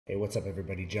Hey, what's up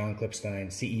everybody? John Klipstein,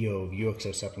 CEO of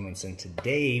UXO Supplements, and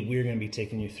today we're going to be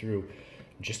taking you through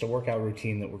just a workout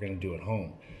routine that we're going to do at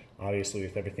home. Obviously,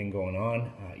 with everything going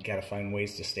on, you got to find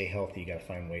ways to stay healthy, you got to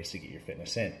find ways to get your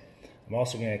fitness in. I'm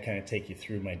also going to kind of take you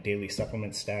through my daily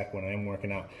supplement stack when I'm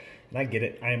working out. And I get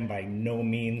it, I am by no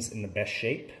means in the best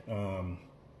shape.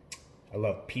 I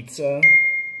love pizza,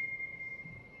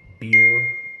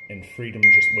 beer, and freedom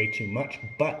just way too much,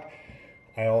 but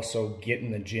I also get in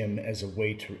the gym as a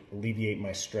way to alleviate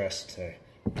my stress, to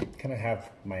kind of have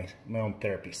my own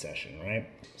therapy session, right?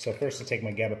 So first I take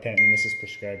my gabapentin. This is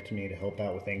prescribed to me to help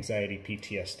out with anxiety,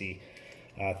 PTSD,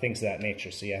 things of that nature.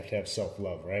 So you have to have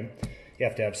self-love, right? You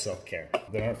have to have self-care.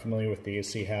 If they aren't familiar with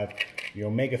these, so you have your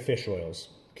omega fish oils.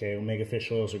 Okay, omega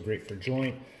fish oils are great for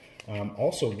joint.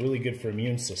 Also really good for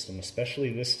immune system,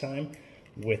 especially this time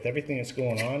with everything that's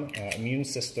going on. Immune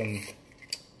system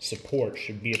support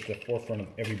should be at the forefront of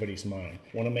everybody's mind.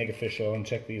 One omega fish oil, and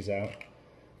check these out.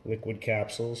 Liquid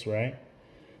capsules, right?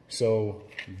 So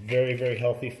very, very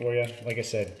healthy for you. Like I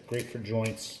said, great for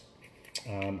joints,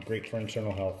 great for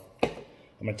internal health.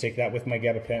 I'm gonna take that with my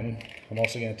gabapentin. I'm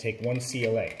also gonna take one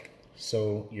CLA.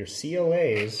 So your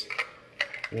CLAs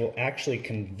will actually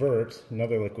convert,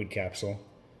 another liquid capsule.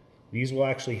 These will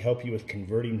actually help you with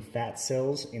converting fat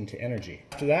cells into energy.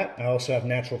 After that, I also have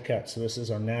natural cut. So this is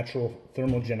our natural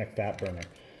thermogenic fat burner.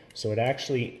 So it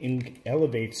actually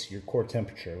elevates your core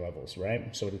temperature levels,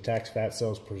 right? So it attacks fat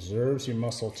cells, preserves your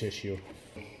muscle tissue.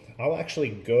 I'll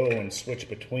actually go and switch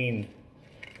between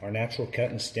our natural cut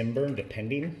and stim burn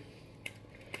depending.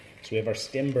 So we have our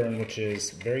stim burn, which is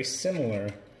very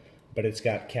similar, but it's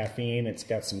got caffeine, it's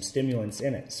got some stimulants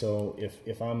in it. So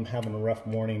if I'm having a rough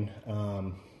morning,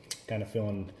 kind of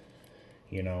feeling,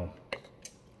 you know,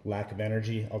 lack of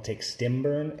energy, I'll take stim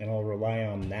burn and I'll rely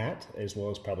on that, as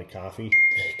well as probably coffee,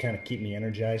 to kind of keep me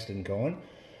energized and going.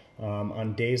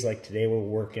 On days like today where we're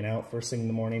working out first thing in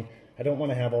the morning, I don't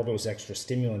want to have all those extra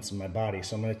stimulants in my body,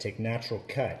 so I'm going to take natural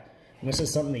cut. And this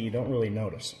is something that you don't really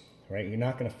notice, right? You're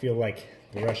not going to feel like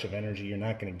the rush of energy, you're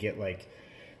not going to get like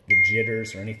the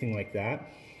jitters or anything like that.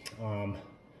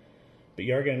 But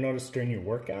you are going to notice during your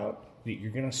workout that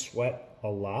you're going to sweat a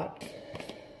lot,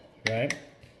 right?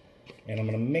 And I'm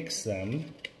going to mix them,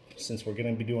 since we're going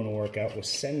to be doing a workout, with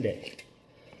Send It.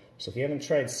 So if you haven't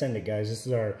tried Send It, guys, this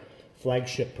is our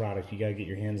flagship product. You got to get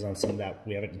your hands on some of that.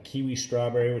 We have it in kiwi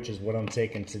strawberry, which is what I'm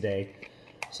taking today.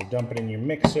 So dump it in your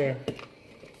mixer.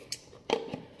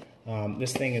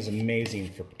 This thing is amazing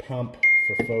for pump,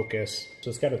 for focus. So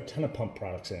it's got a ton of pump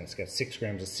products in it. It's got 6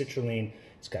 grams of citrulline.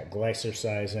 It's got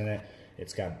glycersize in it.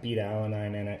 It's got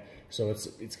beta-alanine in it. So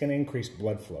it's going to increase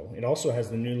blood flow. It also has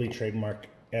the newly trademarked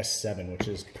S7, which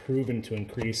is proven to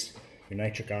increase your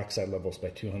nitric oxide levels by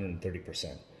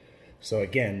 230%. So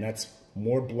again, that's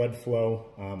more blood flow,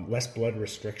 less blood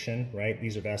restriction, right?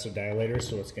 These are vasodilators,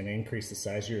 so it's going to increase the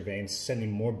size of your veins,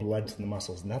 sending more blood to the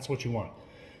muscles, and that's what you want.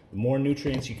 The more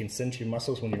nutrients you can send to your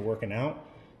muscles when you're working out,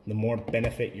 the more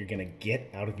benefit you're going to get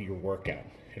out of your workout.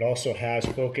 It also has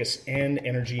focus and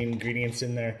energy ingredients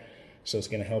in there, so it's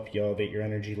going to help you elevate your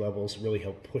energy levels, really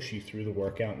help push you through the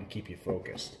workout and keep you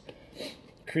focused.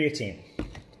 Creatine.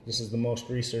 This is the most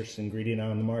researched ingredient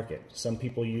on the market. Some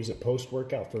people use it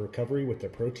post-workout for recovery with their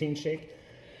protein shake.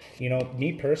 You know,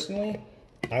 me personally,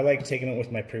 I like taking it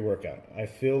with my pre-workout. I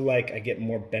feel like I get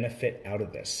more benefit out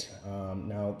of this.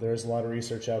 Now, there's a lot of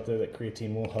research out there that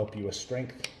creatine will help you with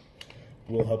strength,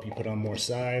 will help you put on more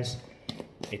size.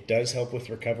 It does help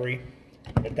with recovery.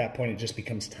 At that point, it just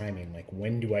becomes timing. Like,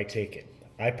 when do I take it?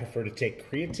 I prefer to take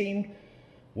creatine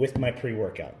with my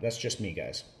pre-workout. That's just me,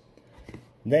 guys.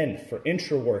 Then for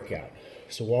intra-workout,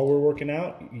 so while we're working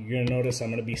out, you're going to notice I'm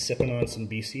going to be sipping on some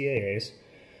BCAAs.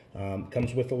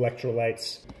 Comes with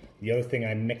electrolytes. The other thing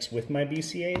I mix with my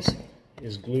BCAAs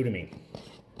is glutamine.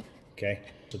 Okay,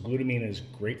 so glutamine is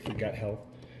great for gut health.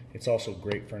 It's also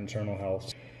great for internal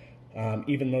health.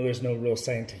 Even though there's no real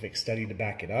scientific study to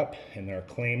back it up, and there are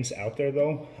claims out there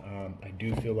though, I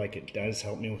do feel like it does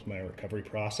help me with my recovery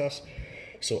process.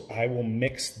 So I will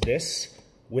mix this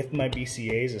with my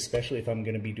BCAAs, especially if I'm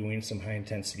going to be doing some high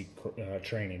intensity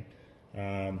training.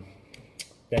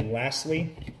 Then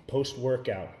lastly,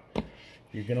 post-workout,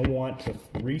 you're going to want to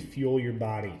refuel your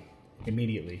body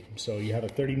immediately. So you have a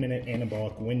 30-minute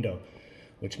anabolic window,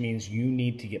 which means you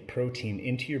need to get protein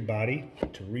into your body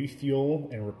to refuel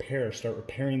and repair, start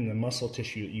repairing the muscle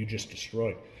tissue that you just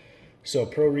destroyed. So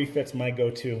Pro Refit's my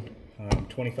go-to,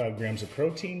 25 grams of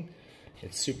protein.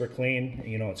 It's super clean,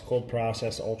 you know, it's cold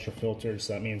processed, ultra filtered,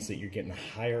 so that means that you're getting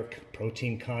a higher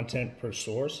protein content per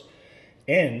source.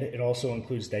 And it also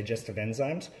includes digestive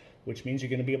enzymes, which means you're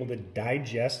going to be able to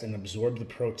digest and absorb the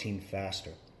protein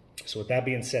faster. So with that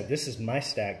being said, this is my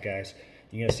stack, guys.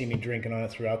 You're gonna see me drinking on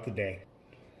it throughout the day.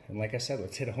 And like I said,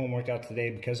 let's hit a home workout today.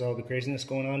 Because of all the craziness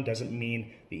going on doesn't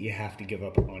mean that you have to give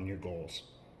up on your goals.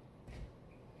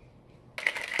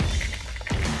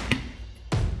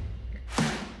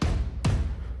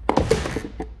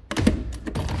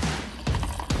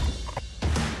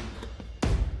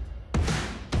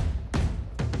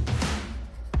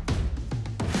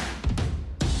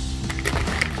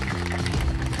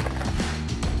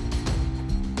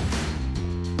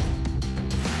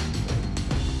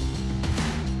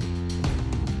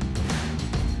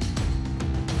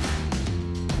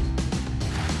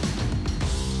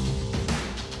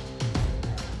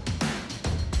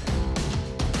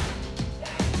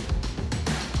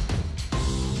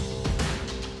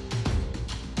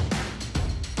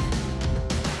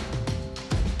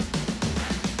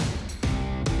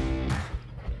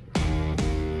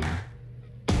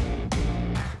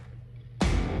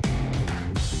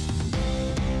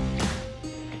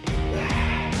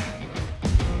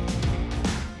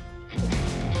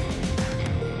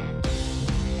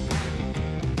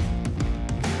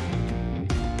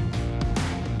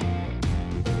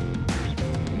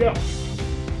 No.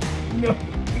 No.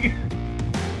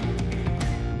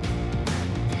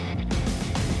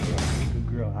 Good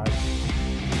girl, hide.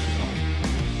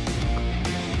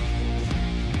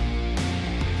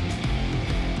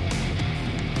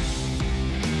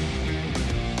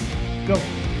 Go.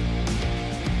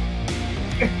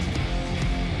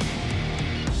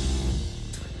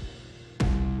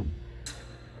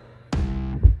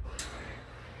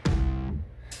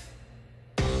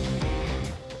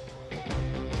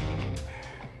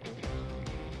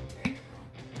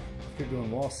 You're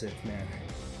doing wall sits, man.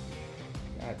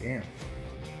 God damn.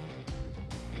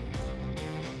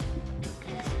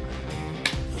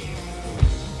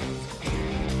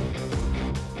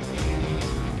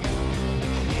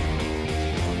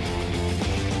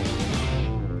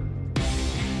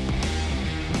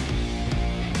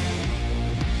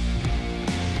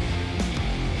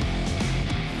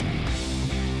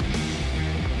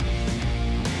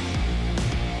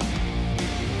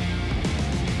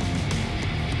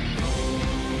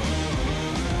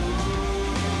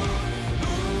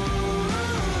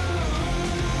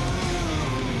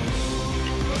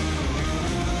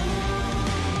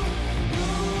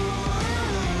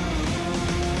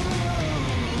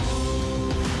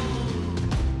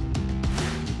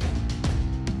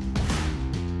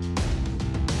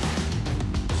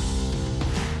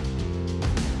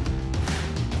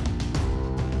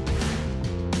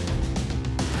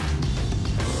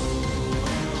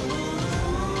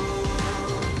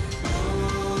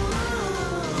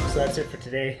 So that's it for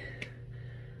today.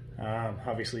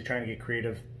 Obviously trying to get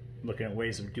creative, looking at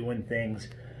ways of doing things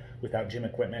without gym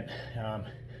equipment.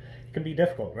 It can be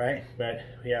difficult, right? But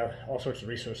we have all sorts of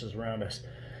resources around us,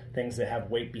 things that have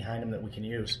weight behind them that we can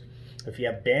use. If you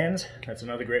have bands, that's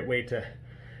another great way to,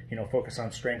 focus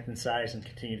on strength and size and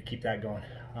continue to keep that going.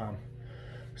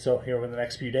 So here over the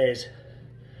next few days,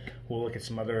 we'll look at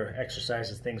some other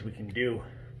exercises, things we can do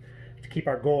to keep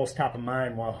our goals top of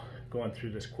mind while going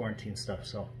through this quarantine stuff.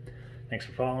 So thanks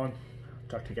for following.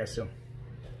 Talk to you guys soon.